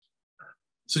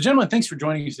So, gentlemen, thanks for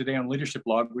joining us today on Leadership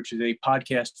Log, which is a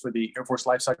podcast for the Air Force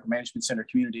Lifecycle Management Center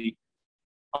community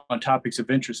on topics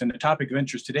of interest. And the topic of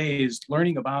interest today is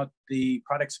learning about the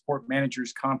Product Support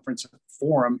Managers Conference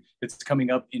Forum that's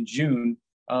coming up in June.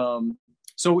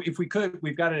 So if we could,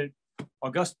 we've got an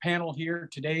august panel here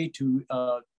today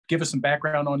to give us some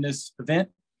background on this event.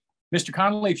 Mr.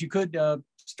 Connolly, if you could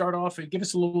start off and give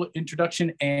us a little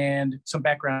introduction and some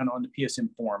background on the PSM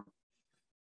Forum.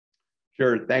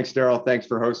 Sure. Thanks, Daryl. Thanks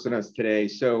for hosting us today.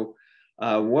 So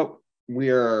what we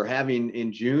are having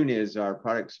in June is our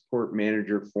Product Support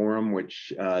Manager Forum,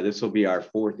 which this will be our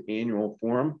 4th annual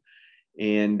forum.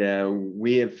 And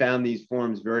we have found these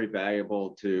forums very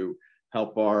valuable to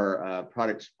help our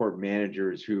product support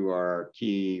managers, who are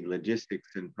key logistics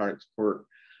and product support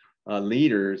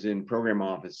leaders in program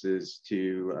offices,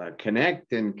 to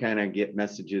connect and kind of get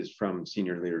messages from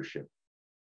senior leadership.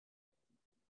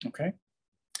 Okay.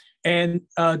 And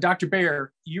Dr.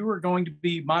 Baer, you are going to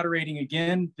be moderating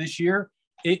again this year.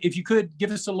 If you could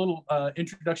give us a little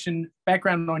introduction,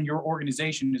 background on your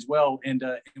organization as well, and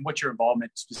what your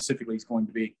involvement specifically is going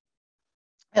to be.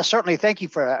 Yeah, certainly. Thank you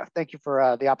for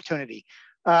the opportunity.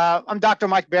 I'm Dr.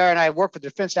 Mike Baer, and I work for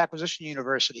Defense Acquisition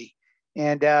University.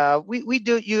 And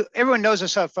everyone knows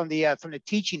us from the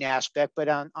teaching aspect, but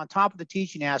on top of the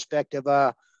teaching aspect of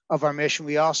our mission,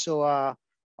 we also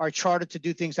are chartered to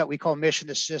do things that we call mission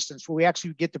assistance, where we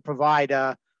actually get to provide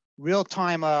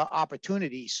real-time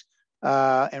opportunities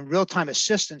and real-time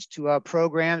assistance to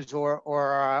programs or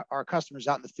our customers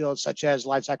out in the field, such as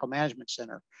Lifecycle Management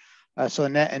Center. So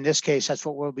in this case, that's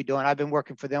what we'll be doing. I've been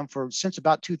working for them since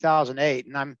about 2008,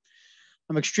 and I'm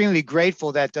extremely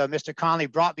grateful that Mr. Connolly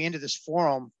brought me into this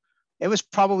forum. It was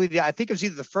probably I think it was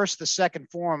either the first or the second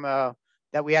forum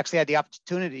that we actually had the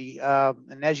opportunity.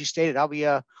 And as you stated, I'll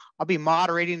be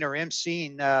moderating or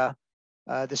emceeing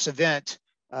this event.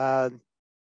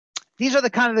 These are the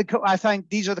kind of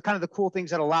the cool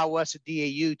things that allow us at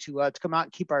DAU to come out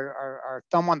and keep our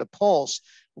thumb on the pulse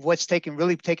of what's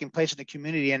really taking place in the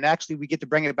community. And actually, we get to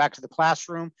bring it back to the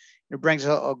classroom. It brings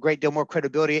a great deal more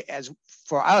credibility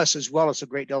for us, as well as a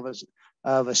great deal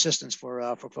of assistance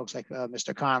for folks like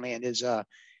Mr. Connolly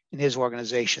and his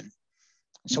organization.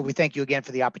 So we thank you again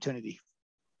for the opportunity.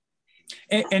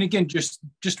 And again, just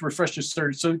to refresh this,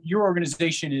 sir, so your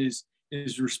organization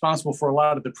is responsible for a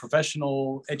lot of the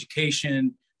professional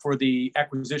education for the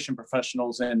acquisition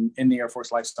professionals in the Air Force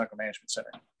Lifecycle Management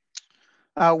Center.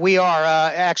 We are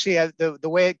actually the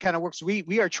way it kind of works.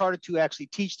 We are chartered to actually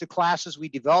teach the classes. We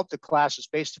develop the classes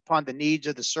based upon the needs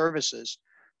of the services.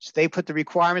 So they put the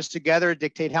requirements together,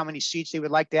 dictate how many seats they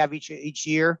would like to have each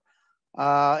year.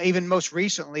 Even most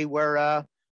recently, where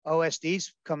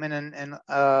OSDs come in and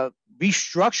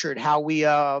restructured how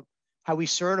we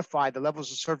certify the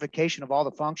levels of certification of all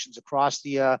the functions across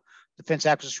the defense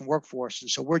acquisition workforce. And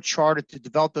so we're chartered to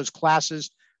develop those classes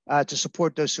to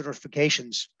support those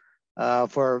certifications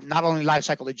for not only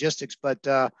lifecycle logistics, but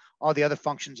all the other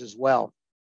functions as well.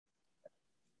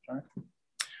 All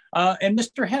right. And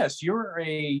Mr. Hess,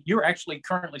 you're actually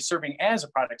currently serving as a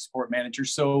product support manager.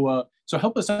 So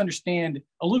help us understand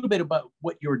a little bit about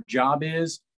what your job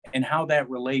is and how that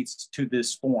relates to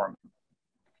this forum.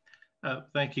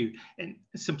 Thank you. And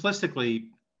simplistically,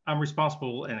 I'm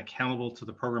responsible and accountable to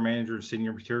the program manager and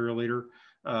senior material leader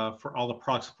for all the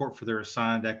product support for their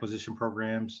assigned acquisition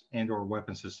programs and/or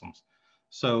weapon systems.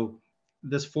 So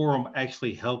this forum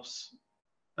actually helps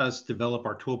us develop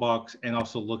our toolbox and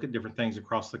also look at different things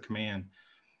across the command.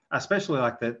 I especially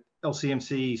like that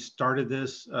LCMC started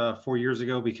this 4 years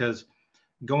ago, because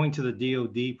going to the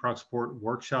DoD product support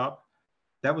workshop,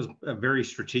 that was a very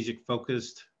strategic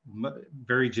focused,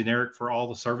 very generic for all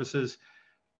the services.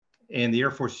 And the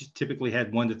Air Force typically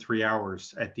had 1 to 3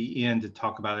 hours at the end to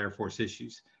talk about Air Force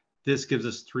issues. This gives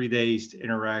us 3 days to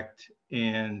interact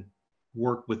and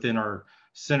work within our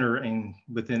center and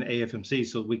within AFMC,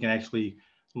 so we can actually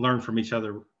learn from each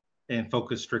other and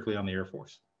focus strictly on the Air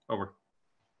Force. Over.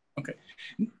 Okay.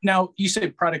 Now, you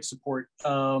said product support.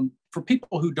 For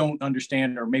people who don't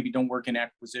understand or maybe don't work in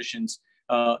acquisitions,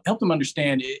 help them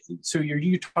understand. So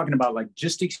you're talking about like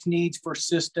logistics needs for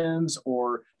systems,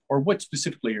 or what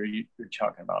specifically you're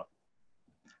talking about?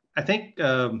 I think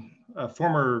a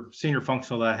former senior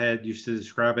functional that I had used to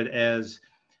describe it as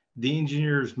the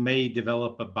engineers may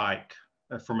develop a bike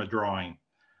from a drawing.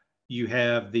 You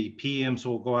have the PMs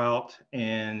will go out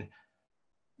and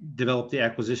develop the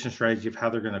acquisition strategy of how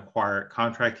they're going to acquire it.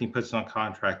 Contracting puts it on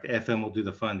contract. FM will do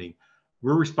the funding.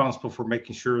 We're responsible for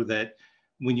making sure that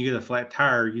when you get a flat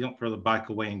tire, you don't throw the bike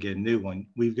away and get a new one.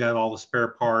 We've got all the spare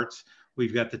parts.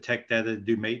 We've got the tech data to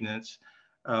do maintenance.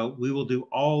 we will do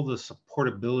all the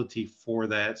supportability for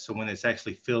that. So when it's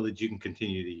actually fielded, you can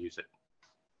continue to use it.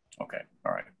 Okay.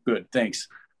 All right. Good. Thanks.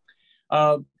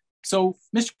 So,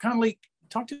 Mr. Connolly,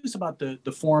 talk to us about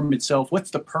the forum itself.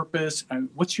 What's the purpose and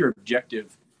what's your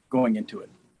objective going into it?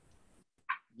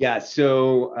 Yeah,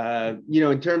 so,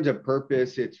 in terms of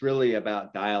purpose, it's really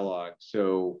about dialogue.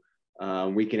 So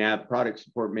we can have product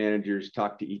support managers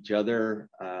talk to each other,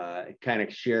 kind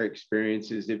of share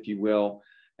experiences, if you will,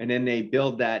 and then they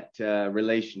build that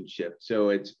relationship. So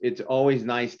it's always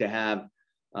nice to have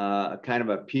a kind of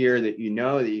a peer that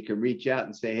that you can reach out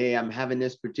and say, hey, I'm having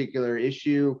this particular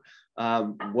issue.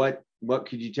 What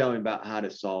could you tell me about how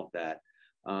to solve that?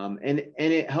 And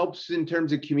it helps in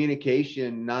terms of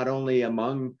communication, not only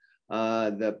among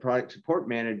the product support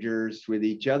managers with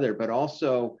each other, but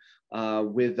also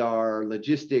with our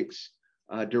logistics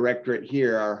directorate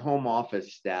here, our home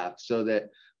office staff, so that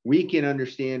we can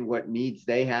understand what needs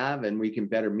they have and we can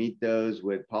better meet those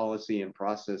with policy and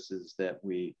processes that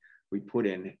we put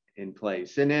in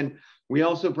place. And then we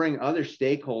also bring other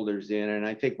stakeholders in, and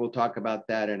I think we'll talk about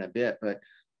that in a bit, but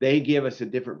they give us a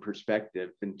different perspective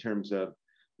in terms of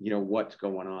what's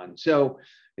going on. So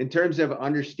in terms of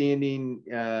understanding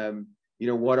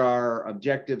what our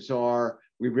objectives are,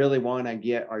 we really want to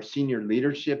get our senior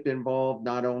leadership involved,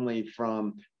 not only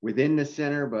from within the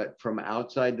center, but from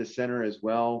outside the center as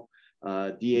well.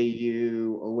 DAU,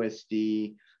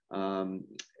 OSD,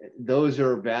 those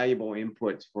are valuable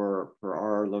inputs for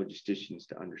our logisticians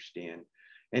to understand.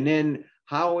 And then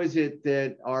how is it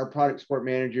that our product support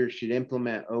managers should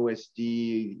implement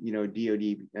OSD,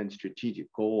 DoD and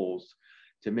strategic goals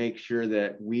to make sure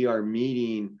that we are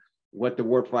meeting what the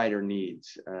warfighter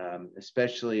needs,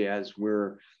 especially as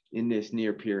we're in this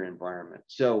near peer environment.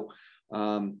 So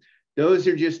those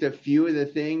are just a few of the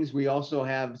things. We also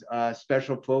have a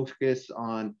special focus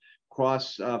on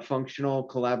cross-functional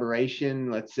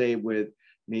collaboration, let's say with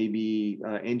maybe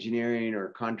engineering or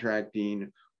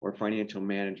contracting or financial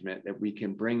management, that we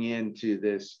can bring into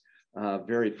this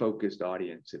very focused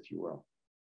audience, if you will.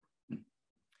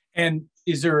 And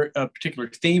is there a particular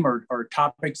theme or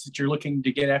topics that you're looking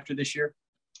to get after this year?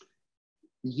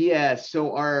 Yeah,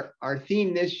 so our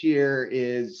theme this year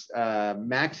is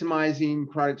maximizing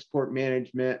product support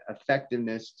management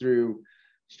effectiveness through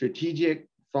strategic,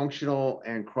 functional,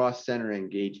 and cross-center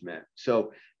engagement.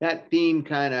 So that theme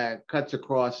kind of cuts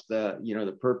across the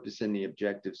the purpose and the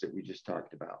objectives that we just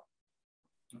talked about.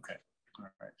 Okay, all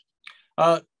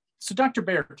right. So Dr.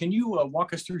 Baer, can you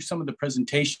walk us through some of the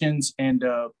presentations and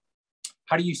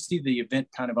how do you see the event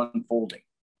kind of unfolding?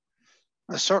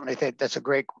 I certainly think that's a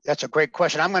great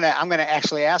question. I'm gonna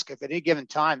actually ask if at any given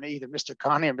time either Mr.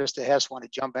 Connie or Mr. Hess want to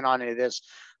jump in on any of this.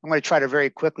 I'm going to try to very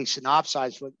quickly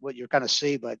synopsize what you're going to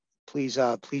see, but please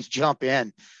jump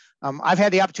in. I've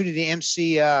had the opportunity to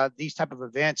MC these type of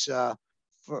events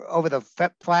over the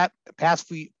past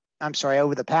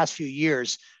few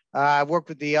years. I worked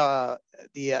with the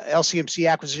LCMC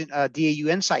acquisition DAU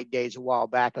Insight Days a while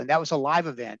back, and that was a live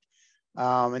event.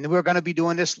 And we're going to be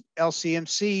doing this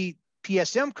LCMC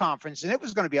PSM conference, and it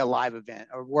was going to be a live event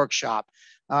or workshop.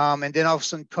 And then all of a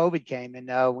sudden COVID came,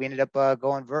 and we ended up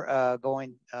going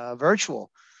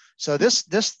virtual. So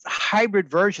this hybrid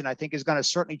version, I think, is going to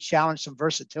certainly challenge some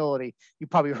versatility. You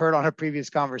probably heard on a previous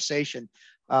conversation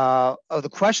of the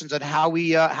questions on how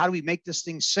do we make this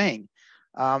thing sing.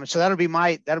 So that'll be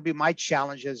my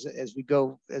challenge as we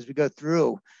go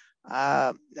through.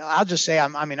 I'll just say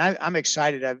I'm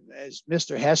excited. As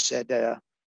Mr. Hess said,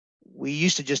 we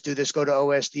used to just do this, go to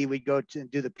OSD, we'd go to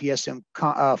do the PSM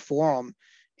forum,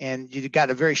 and you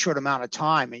got a very short amount of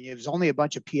time, and it was only a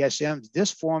bunch of PSMs.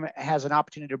 This forum has an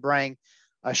opportunity to bring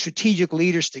strategic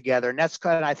leaders together, and that's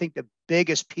kind of, I think, the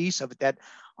biggest piece of it. That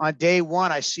on day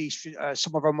one, I see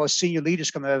some of our most senior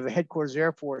leaders coming out of Headquarters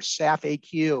Air Force, SAF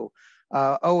AQ,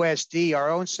 OSD,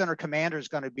 our own center commander is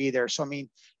going to be there. So, I mean,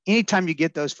 anytime you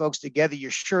get those folks together,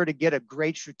 you're sure to get a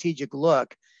great strategic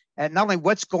look at not only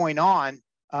what's going on,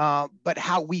 but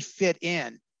how we fit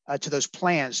in to those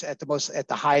plans at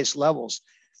the highest levels.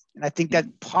 And I think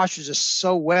that postures us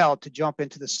so well to jump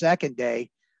into the second day,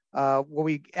 where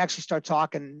we actually start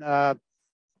talking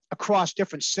across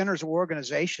different centers or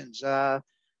organizations.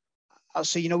 I'll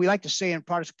say, we like to say in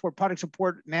product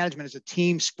support management is a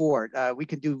team sport. We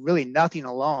can do really nothing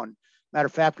alone. Matter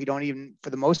of fact, we don't even, for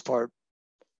the most part,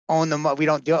 own them. We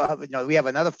don't deal, we have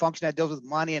another function that deals with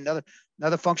money, another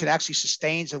function actually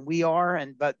sustains,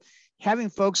 and but having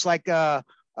folks like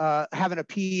having a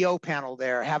PEO panel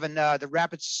there, having the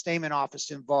Rapid Sustainment Office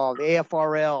involved,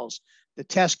 AFRLs, the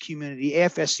test community,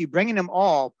 AFSC, bringing them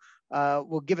all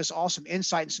will give us all some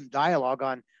insight and some dialogue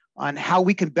on on how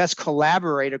we can best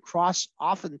collaborate across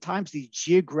oftentimes these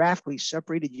geographically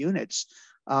separated units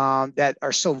that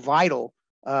are so vital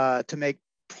to make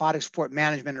product support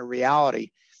management a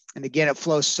reality. And again, it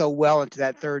flows so well into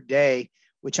that third day,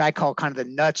 which I call kind of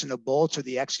the nuts and the bolts of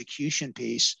the execution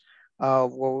piece.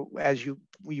 Well, as you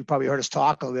probably heard us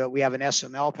talk about, we have an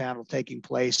SML panel taking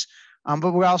place,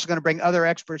 but we're also going to bring other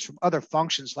experts from other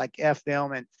functions like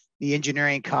FM and the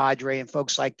engineering cadre and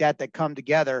folks like that come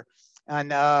together,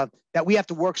 and that we have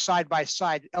to work side by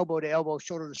side, elbow to elbow,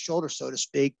 shoulder to shoulder, so to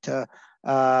speak, to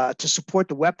support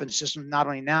the weapons system, not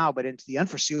only now, but into the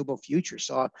unforeseeable future.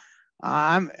 So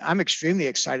I'm extremely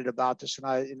excited about this, and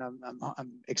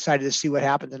I'm excited to see what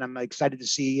happens, and I'm excited to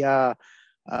see the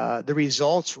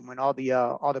results from when all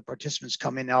the participants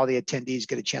come in, and all the attendees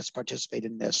get a chance to participate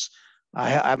in this.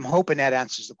 I'm hoping that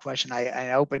answers the question.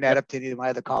 I open that up to any of my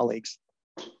other colleagues.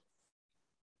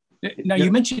 Now,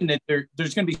 you mentioned that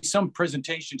there's going to be some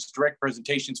presentations, direct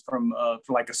presentations from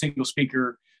for like a single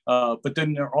speaker, but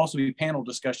then there'll also be panel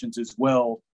discussions as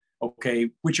well, okay,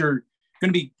 which are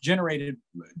going to be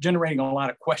generating a lot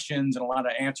of questions and a lot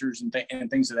of answers and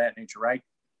things of that nature, right?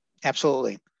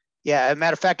 Absolutely. Yeah, as a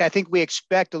matter of fact, I think we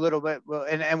expect a little bit,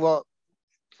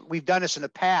 we've done this in the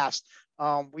past.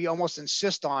 We almost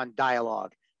insist on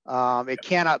dialogue. It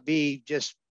cannot be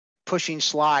just pushing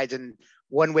slides and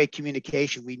one-way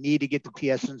communication. We need to get the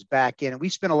PSNs back in, and we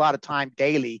spend a lot of time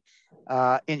daily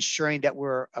ensuring that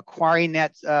we're acquiring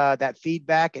that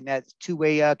feedback and that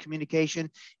two-way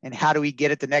communication. And how do we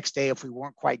get it the next day if we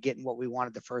weren't quite getting what we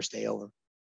wanted the first day over?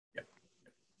 Yep.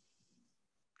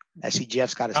 I see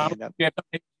Jeff's got his hand up. Yeah,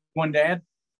 one to add?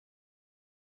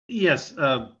 Yes,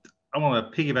 I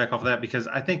want to piggyback off of that because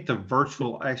I think the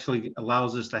virtual actually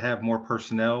allows us to have more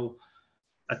personnel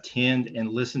attend and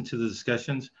listen to the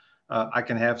discussions. I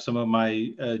can have some of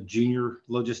my junior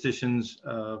logisticians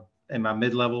and my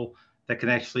mid-level that can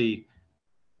actually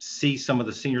see some of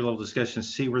the senior level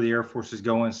discussions, see where the Air Force is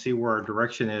going, see where our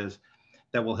direction is,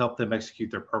 that will help them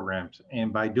execute their programs.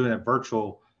 And by doing it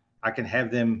virtual, I can have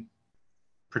them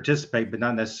participate, but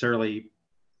not necessarily,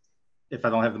 if I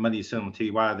don't have the money to send them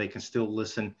to TDY, they can still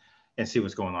listen and see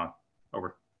what's going on.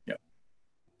 Over.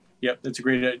 Yep, that's a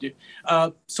great idea.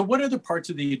 So what other parts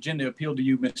of the agenda appeal to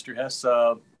you, Mr. Hess?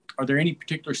 Are there any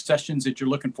particular sessions that you're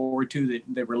looking forward to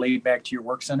that relate back to your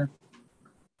work center?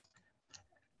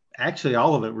 Actually,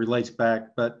 all of it relates back,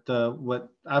 but what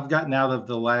I've gotten out of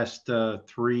the last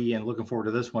three and looking forward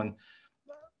to this one,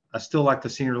 I still like the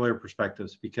senior layer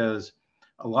perspectives because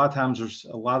a lot of times there's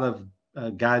a lot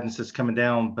of guidance that's coming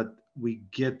down, but we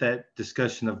get that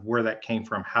discussion of where that came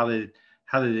from. How did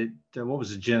it, what was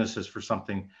the genesis for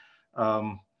something?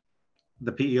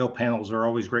 The PEO panels are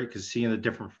always great because seeing the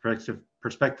different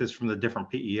perspectives from the different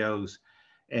PEOs.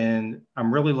 And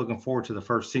I'm really looking forward to the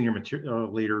first senior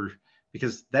material leader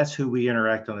because that's who we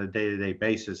interact on a day-to-day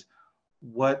basis.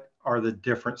 What are the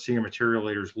different senior material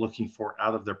leaders looking for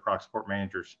out of their product support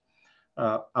managers?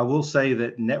 I will say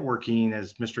that networking,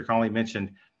 as Mr. Conley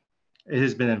mentioned, it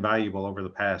has been invaluable over the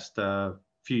past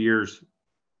few years,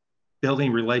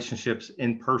 building relationships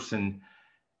in person.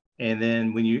 And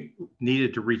then when you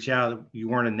needed to reach out, you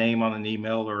weren't a name on an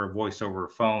email or a voice over a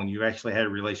phone. You actually had a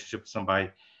relationship with somebody,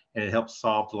 and it helped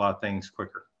solve a lot of things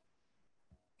quicker.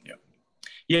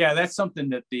 Yeah, that's something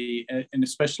that and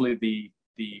especially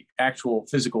the actual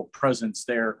physical presence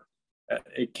there,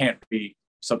 it can't be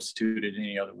substituted in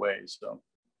any other way. So,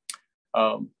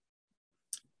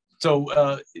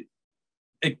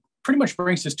 it pretty much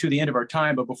brings us to the end of our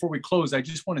time. But before we close, I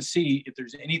just want to see if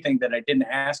there's anything that I didn't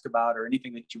ask about or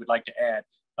anything that you would like to add.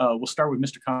 We'll start with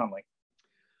Mr. Conley.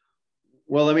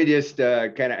 Well, let me just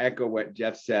kind of echo what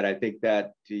Jeff said. I think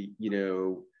that,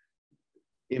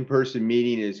 in-person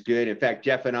meeting is good. In fact,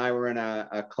 Jeff and I were in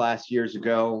a class years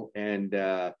ago, and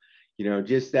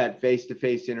just that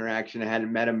face-to-face interaction. I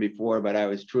hadn't met him before, but I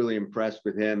was truly impressed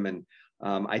with him. And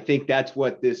I think that's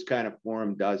what this kind of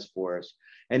forum does for us.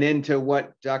 And then to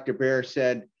what Dr. Bear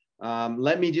said,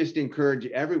 let me just encourage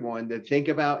everyone to think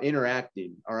about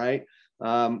interacting. All right.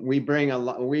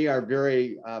 We are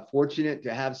very fortunate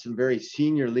to have some very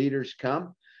senior leaders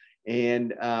come,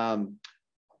 and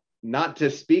not to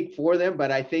speak for them,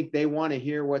 but I think they want to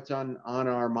hear what's on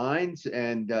our minds,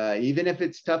 and even if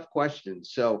it's tough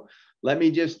questions. So let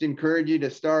me just encourage you to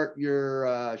start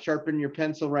sharpen your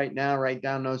pencil right now, write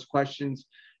down those questions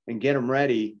and get them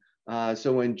ready.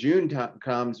 So when June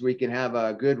comes, we can have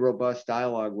a good, robust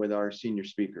dialogue with our senior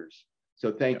speakers.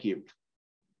 So thank you.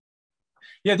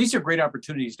 Yeah, these are great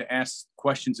opportunities to ask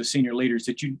questions of senior leaders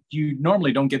that you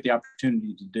normally don't get the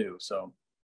opportunity to do. So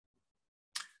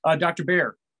Dr.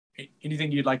 Bear,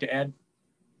 anything you'd like to add?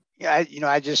 Yeah,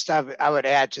 I would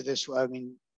add to this. I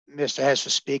mean, Mr. Hess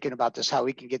was speaking about this, how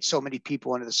we can get so many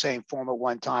people into the same form at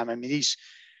one time. I mean, these,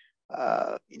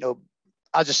 I'll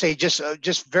just say,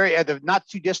 just very the not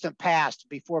too distant past,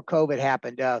 before COVID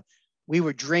happened, we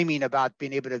were dreaming about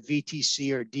being able to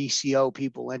VTC or DCO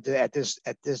people into at this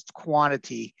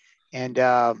quantity, and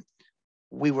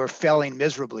we were failing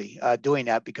miserably doing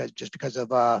that because of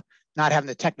not having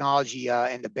the technology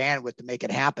and the bandwidth to make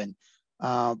it happen.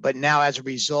 But now, as a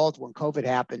result, when COVID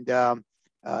happened,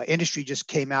 industry just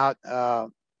came out.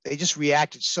 They just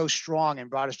reacted so strong and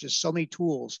brought us just so many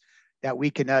tools that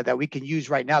we can use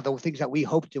right now. The things that we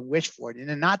hoped and wished for in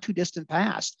the not too distant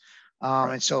past.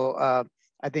 Right. And so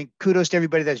I think kudos to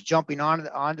everybody that's jumping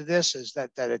onto this, is that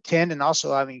attend, and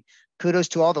also, I mean, kudos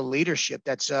to all the leadership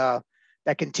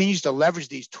that continues to leverage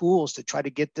these tools to try to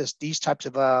get these types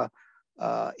of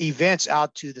events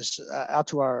out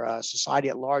to our society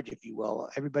at large, if you will.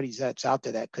 Everybody that's out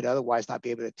there that could otherwise not be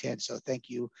able to attend. So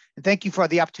thank you, and thank you for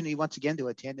the opportunity once again to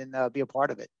attend and be a part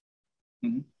of it.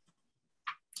 Mm-hmm.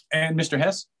 And Mr.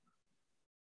 Hess?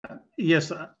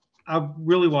 Yes, I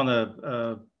really want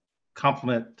to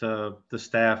compliment the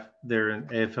staff there in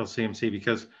AFL-CMC,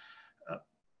 because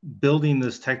building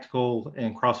this technical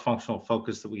and cross-functional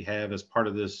focus that we have as part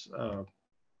of this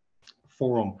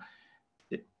forum,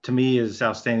 to me, is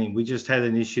outstanding. We just had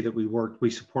an issue that we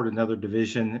support another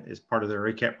division as part of their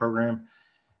ACAP program,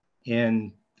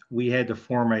 and we had to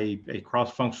form a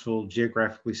cross-functional,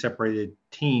 geographically separated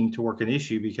team to work an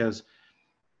issue, because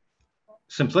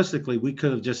simplistically, we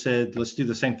could have just said, let's do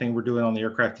the same thing we're doing on the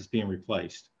aircraft that's being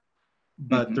replaced.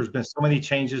 But there's been so many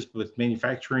changes with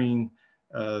manufacturing,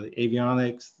 the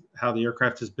avionics, how the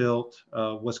aircraft is built,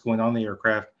 what's going on in the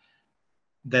aircraft,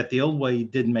 that the old way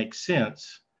didn't make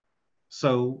sense.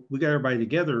 So we got everybody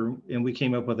together and we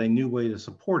came up with a new way to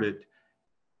support it.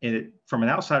 And from an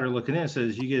outsider looking in, it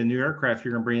says you get a new aircraft,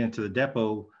 you're going to bring it into the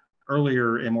depot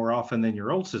earlier and more often than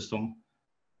your old system,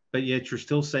 but yet you're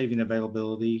still saving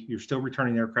availability. You're still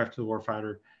returning the aircraft to the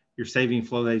warfighter. You're saving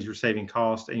flow days, you're saving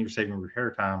cost, and you're saving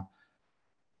repair time.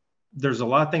 There's a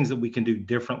lot of things that we can do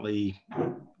differently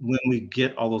when we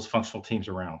get all those functional teams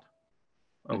around.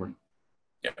 Over.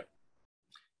 Yeah.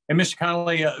 And Mr.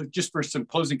 Connolly, just for some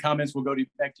closing comments, we'll go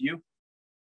back to you.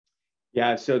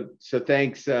 Yeah, so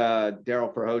thanks,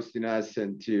 Daryl, for hosting us,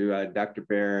 and to Dr.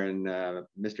 Baer and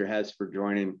Mr. Hess for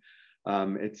joining.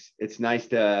 It's nice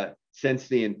to sense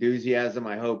the enthusiasm.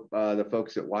 I hope the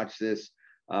folks that watch this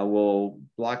will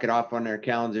block it off on their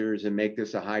calendars and make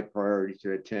this a high priority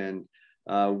to attend.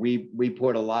 We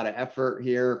put a lot of effort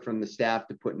here from the staff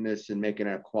to putting this and making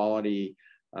it a quality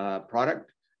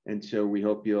product. And so we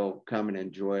hope you'll come and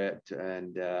enjoy it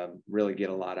and really get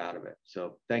a lot out of it.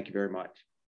 So thank you very much.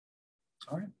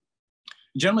 All right.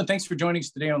 Gentlemen, thanks for joining us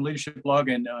today on Leadership Blog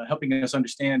and helping us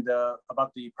understand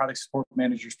about the Product Support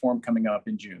Managers Forum coming up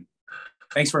in June.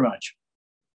 Thanks very much.